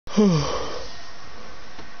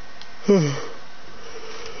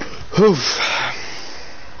Oof.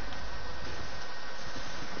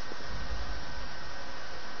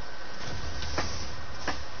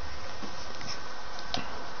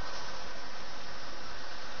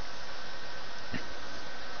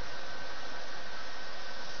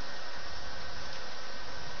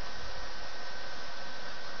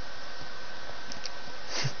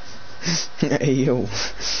 Hey yo.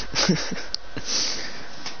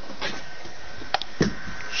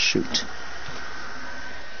 Shoot.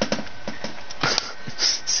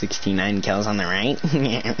 69 kills on the right.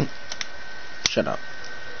 Shut up.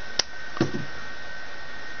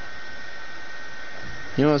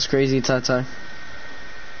 You know what's crazy, Tata?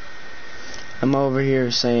 I'm over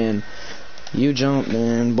here saying, you jump,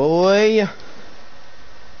 man, boy.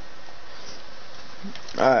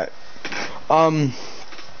 Alright.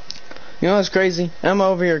 You know what's crazy? Emma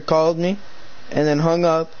over here called me and then hung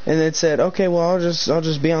up and then said, okay, well, I'll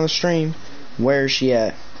just be on the stream. Where is she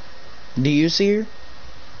at? Do you see her?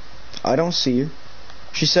 I don't see her.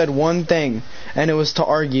 She said one thing and it was to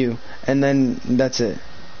argue and then that's it.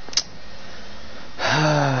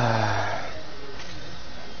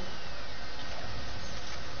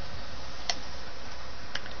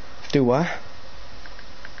 Do what?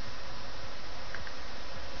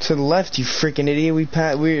 To the left, you freaking idiot. We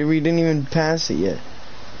didn't even pass it yet.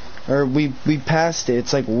 Or we passed it.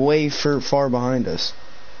 It's like way far behind us.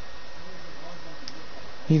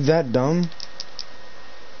 You that dumb?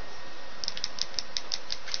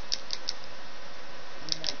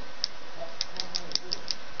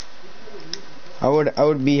 I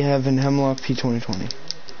would be having Hemlock P2020.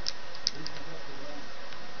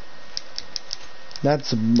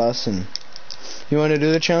 That's bussin'. You want to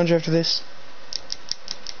do the challenge after this?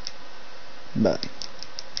 But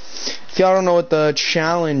if y'all don't know what the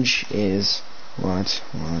challenge is, what?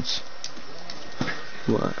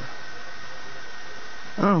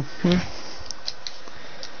 Oh,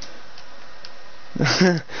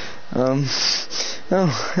 oh,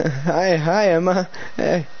 hi, Emma.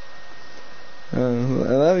 Hey, I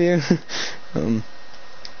love you.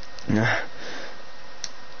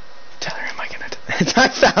 Tell her, am I gonna? I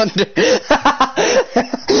found her.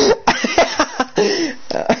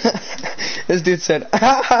 This dude said,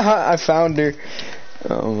 I found her.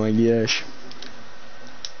 Oh my gosh.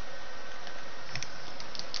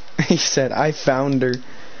 He said, I found her.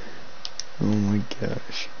 Oh my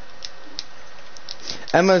gosh.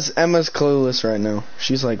 Emma's clueless right now.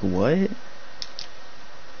 She's like, what?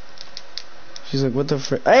 She's like, what the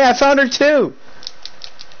frick? Hey, I found her too!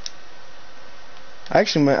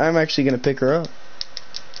 Actually, I'm actually gonna pick her up.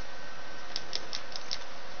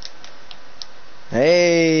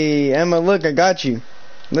 Hey, Emma, look, I got you.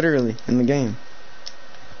 Literally, in the game.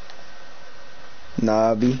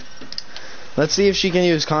 Nobby. Let's see if she can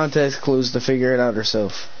use context clues to figure it out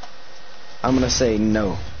herself. I'm gonna say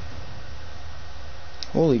no.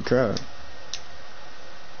 Holy crap.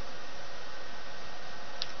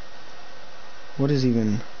 What is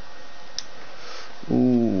even...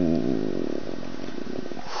 Ooh...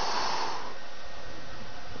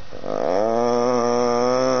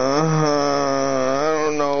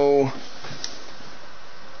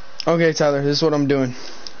 Okay, Tyler, this is what I'm doing.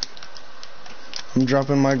 I'm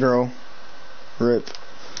dropping my girl, RIP,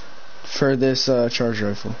 for this charge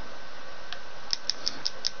rifle.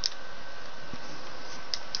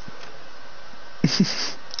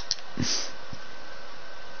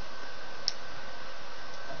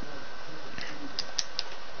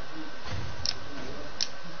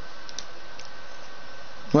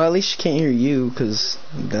 Well, at least she can't hear you, because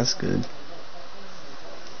that's good.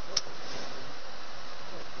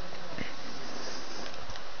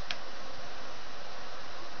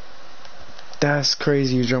 That's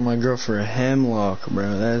crazy, you dropped my girl for a hemlock,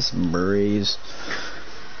 bro. That's breeze.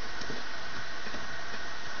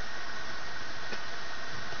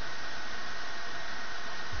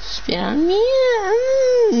 Spit on me.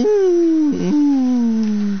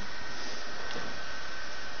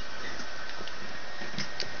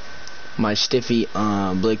 My stiffy,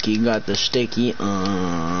 Blicky got the sticky,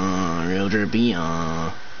 real drippy,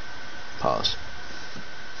 pause.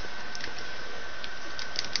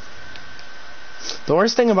 The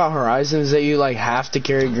worst thing about Horizon is that you like have to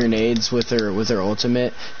carry grenades with her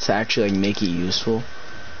ultimate to actually like make it useful.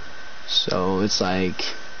 So it's like,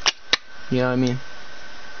 you know what I mean?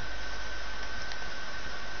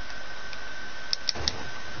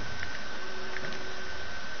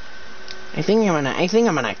 I think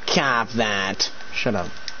I'm gonna cap that. Shut up.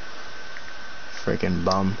 Freaking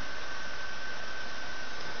bum.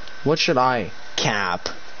 What should I cap?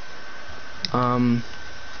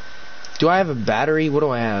 Do I have a battery? What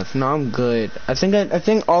do I have? No, I'm good. I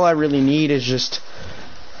think all I really need is just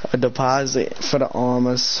a deposit for the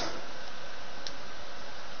armors.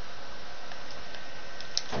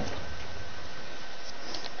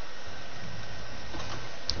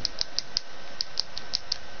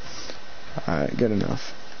 Alright, good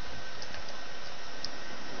enough.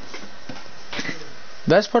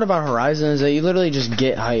 Best part about Horizon is that you literally just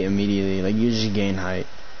get height immediately. Like, you just gain height.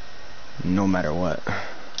 No matter what.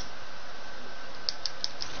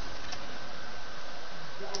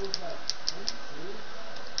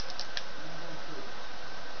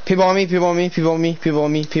 People on me, people on me, people on me, people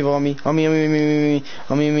on me, people on me, on me, on me,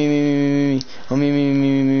 on me, on me, on me, on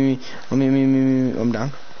me, on me, on me, I'm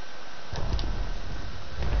down.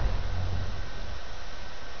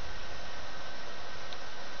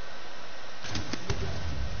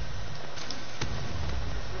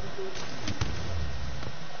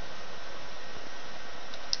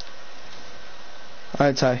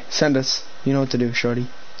 Alright, Ty, send us. You know what to do, shorty.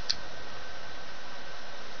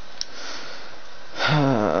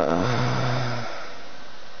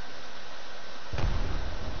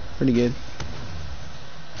 Pretty good.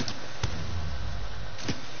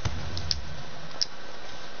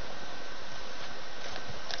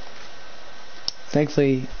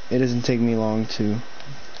 Thankfully, it doesn't take me long to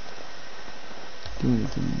do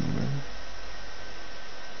anything.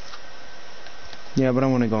 Yeah, but I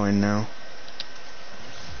want to go in now.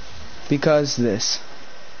 Because this.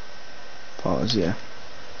 Pause, yeah.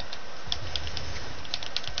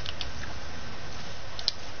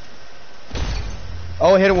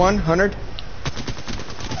 Oh, I hit a 100.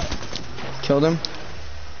 Killed him.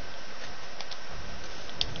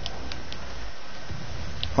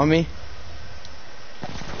 On me.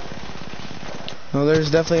 Oh, there's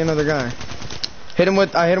definitely another guy. I hit him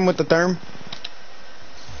with the therm.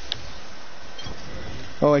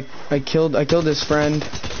 Oh, I killed his friend.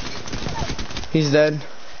 He's dead.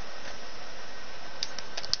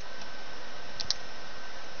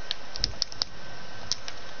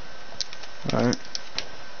 Alright.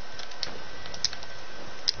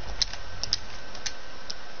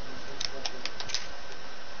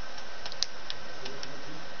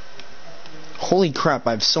 Holy crap,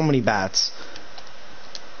 I have so many bats.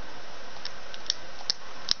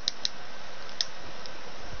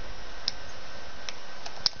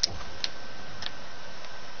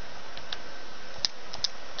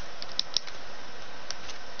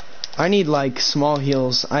 I need like small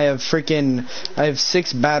heals. I have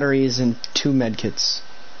 6 batteries and 2 medkits.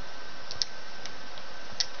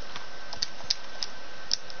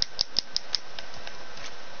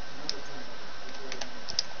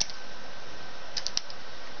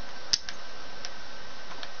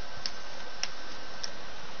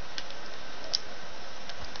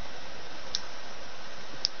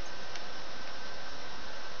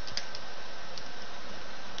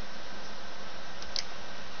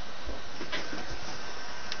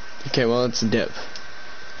 Okay, well, it's a dip.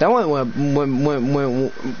 That went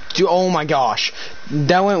oh my gosh.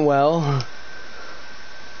 That went well.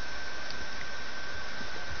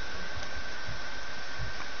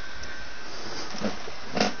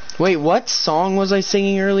 Wait, what song was I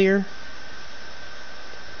singing earlier?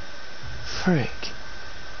 Frick.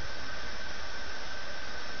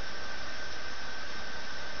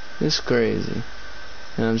 It's crazy.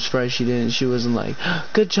 And I'm surprised she wasn't like,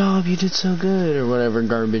 good job, you did so good, or whatever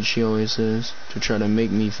garbage she always says, to try to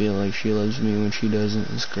make me feel like she loves me when she doesn't.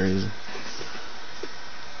 It's crazy.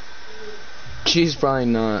 She's probably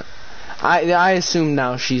not. I assume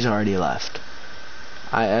now she's already left.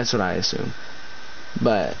 That's what I assume.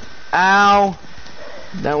 But, ow!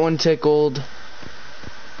 That one tickled.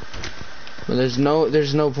 But there's no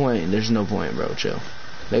point. There's no point, bro. Chill.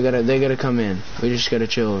 They gotta come in. We just gotta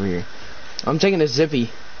chill over here. I'm taking a zippy.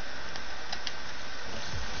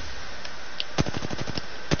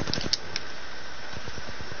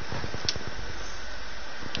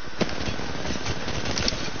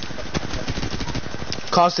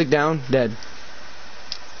 Caustic down, dead.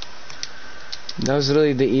 That was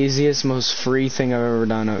really the easiest, most free thing I've ever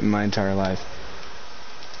done in my entire life.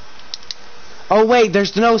 Oh wait,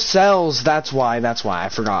 there's no cells. That's why I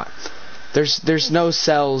forgot. There's no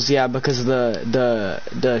cells, yeah, because of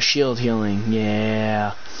the shield healing.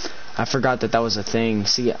 Yeah, I forgot that was a thing.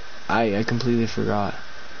 See, I completely forgot.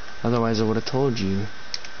 Otherwise, I would have told you.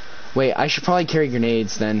 Wait, I should probably carry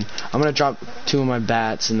grenades then. I'm gonna drop 2 of my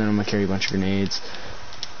bats and then I'm gonna carry a bunch of grenades.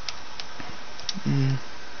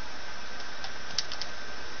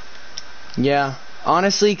 Yeah,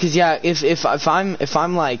 honestly, cause yeah, if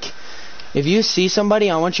I'm like. If you see somebody,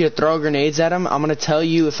 I want you to throw grenades at them. I'm gonna tell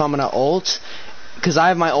you if I'm gonna ult, Because I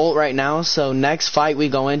have my ult right now, so next fight we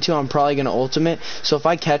go into, I'm probably going to ultimate. So if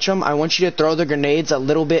I catch them, I want you to throw the grenades a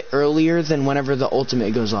little bit earlier than whenever the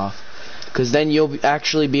ultimate goes off. Because then you'll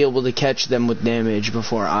actually be able to catch them with damage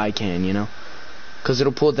before I can, you know? Because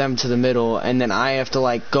it'll pull them to the middle, and then I have to,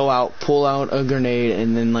 like, go out, pull out a grenade,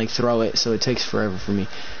 and then, like, throw it, so it takes forever for me.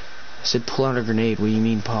 I said pull out a grenade, what do you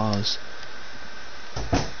mean pause?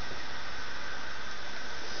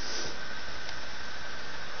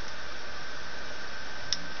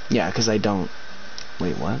 Yeah, because I don't.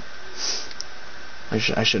 Wait, what? I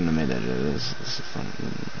shouldn't have made that. This is fun.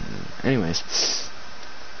 Anyways,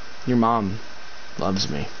 your mom loves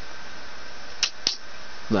me.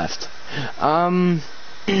 Left.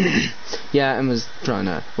 Yeah, Emma's probably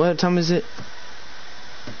not. What time is it?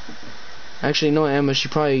 Actually, no, Emma. She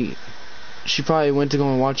probably went to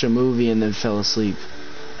go and watch a movie and then fell asleep,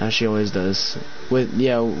 as she always does. I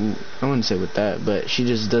wouldn't say with that, but she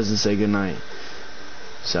just doesn't say goodnight.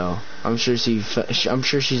 So I'm sure she's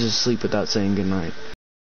asleep without saying goodnight.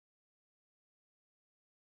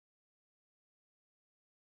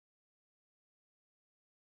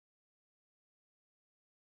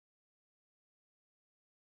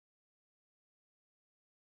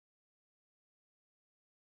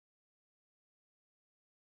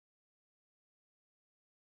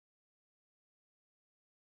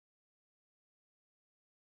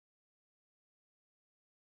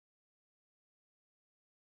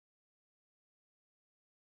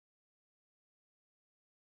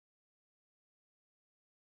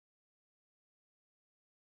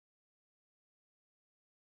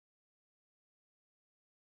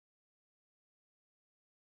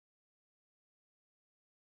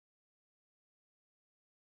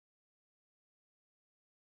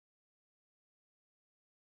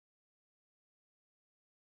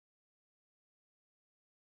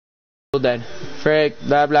 Dead. Frick,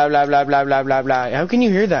 blah blah blah blah blah blah blah blah. How can you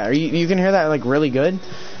hear that? You can hear that like really good?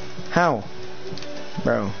 How?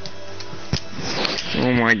 Bro.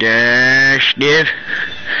 Oh my gosh, dude.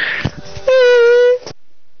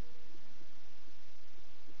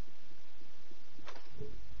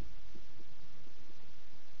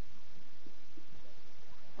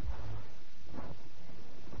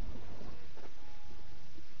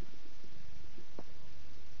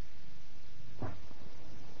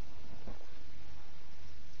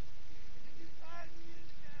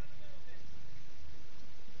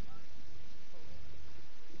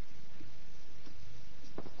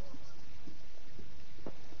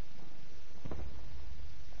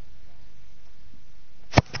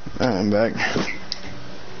 I'm back.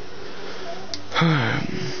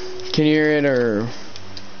 Can you hear it, or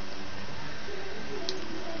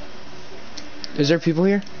is there people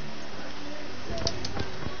here?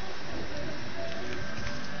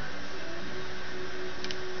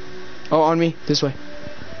 Oh, on me, this way.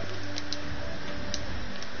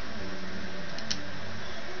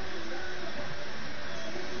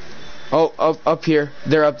 Oh, up here.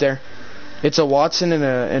 They're up there. It's a Watson and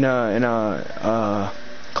a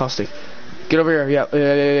Caustic. Get over here.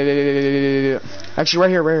 Yeah. Actually, right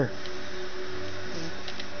here.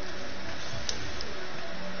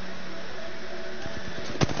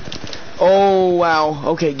 Oh wow.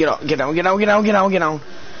 Okay, get down. You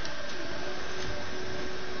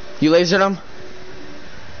lasered him?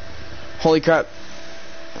 Holy crap.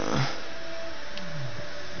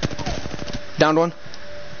 Downed one.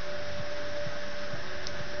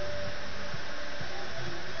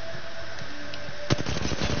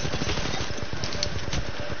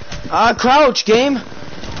 Crouch, game.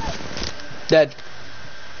 Dead.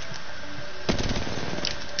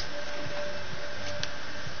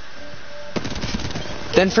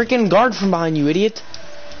 Then freaking guard from behind, you idiot.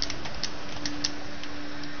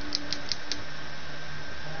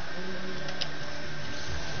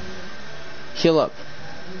 Heal up.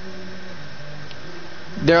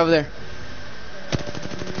 They're over there.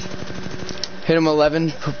 Hit him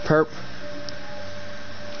 11 perp.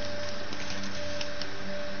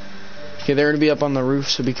 Okay, they're gonna be up on the roof,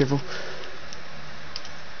 so be careful.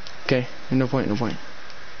 Okay, no point.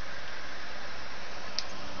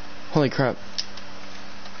 Holy crap.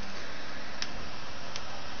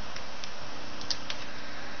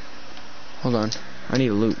 Hold on, I need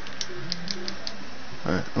a loot.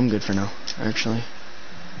 Alright, I'm good for now, actually.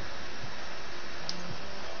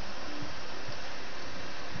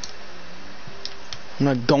 I'm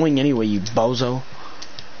not going anyway, you bozo.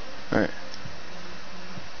 Alright.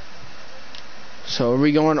 So are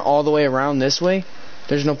we going all the way around this way?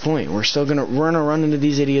 There's no point. We're gonna run into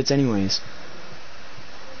these idiots anyways.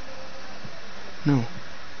 No.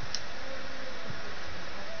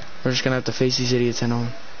 We're just gonna have to face these idiots head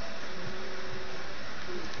on.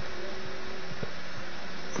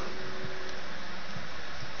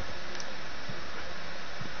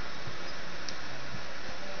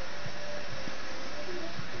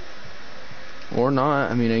 Or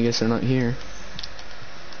not. I mean, I guess they're not here.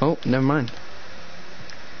 Oh, never mind.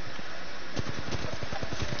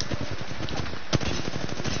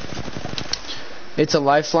 It's a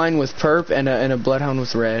lifeline with perp and a bloodhound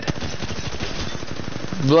with red.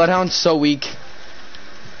 Bloodhound's so weak.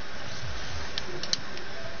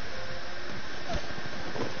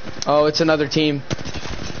 Oh, it's another team.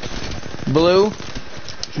 Blue,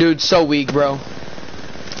 dude, so weak, bro.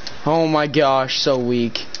 Oh my gosh, so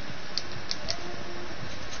weak.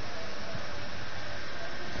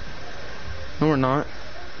 No, we're not.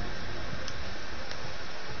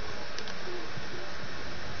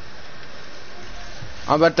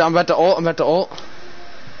 I'm about to ult.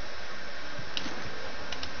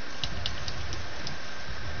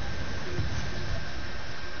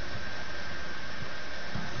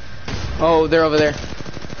 Oh, they're over there.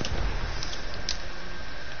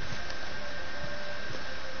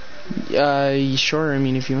 Sure, I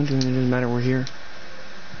mean, if you want to, it doesn't matter, we're here.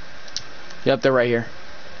 Yep, they're right here.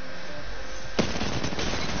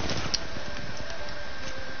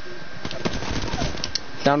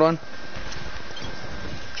 Downed one.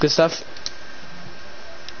 Good stuff.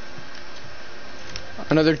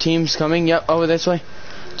 Another team's coming. Yep, over this way.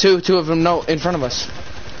 Two of them, no, in front of us.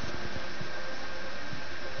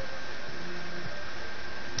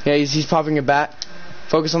 Yeah, he's popping a bat.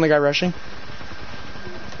 Focus on the guy rushing.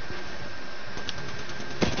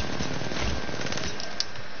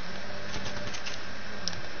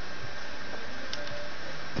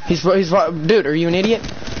 Dude, are you an idiot?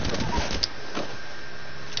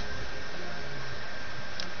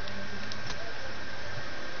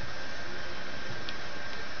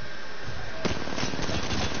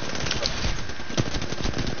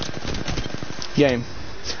 Game.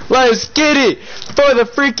 Let's get it for the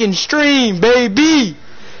freaking stream, baby.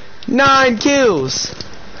 9 kills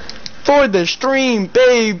for the stream,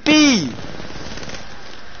 baby.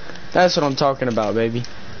 That's what I'm talking about, baby.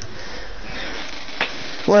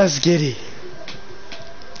 Let's get it.